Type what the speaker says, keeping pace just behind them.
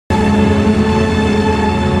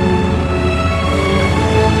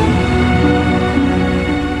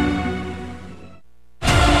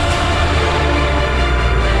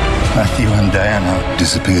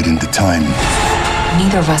disappeared into time.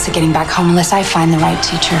 Neither of us are getting back home unless I find the right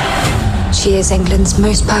teacher. She is England's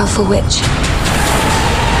most powerful witch.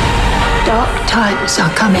 Dark times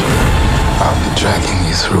are coming. I'll be dragging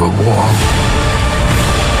you through a wall.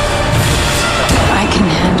 I can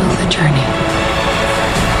handle the journey.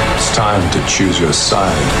 It's time to choose your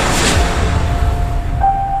side.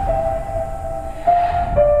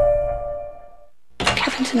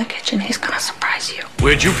 Kevin's in the kitchen. He's gonna surprise you.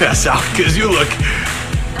 Where'd you pass out? Because you look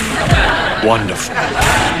wonderful.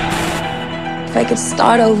 If I could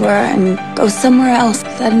start over and go somewhere else,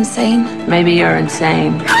 is that insane? Maybe you're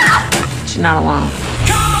insane. But you're not alone.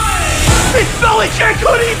 It's Belichick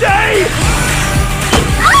hoodie day!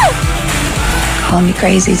 Calling me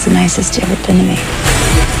crazy is the nicest you've ever been to me.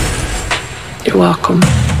 You're welcome.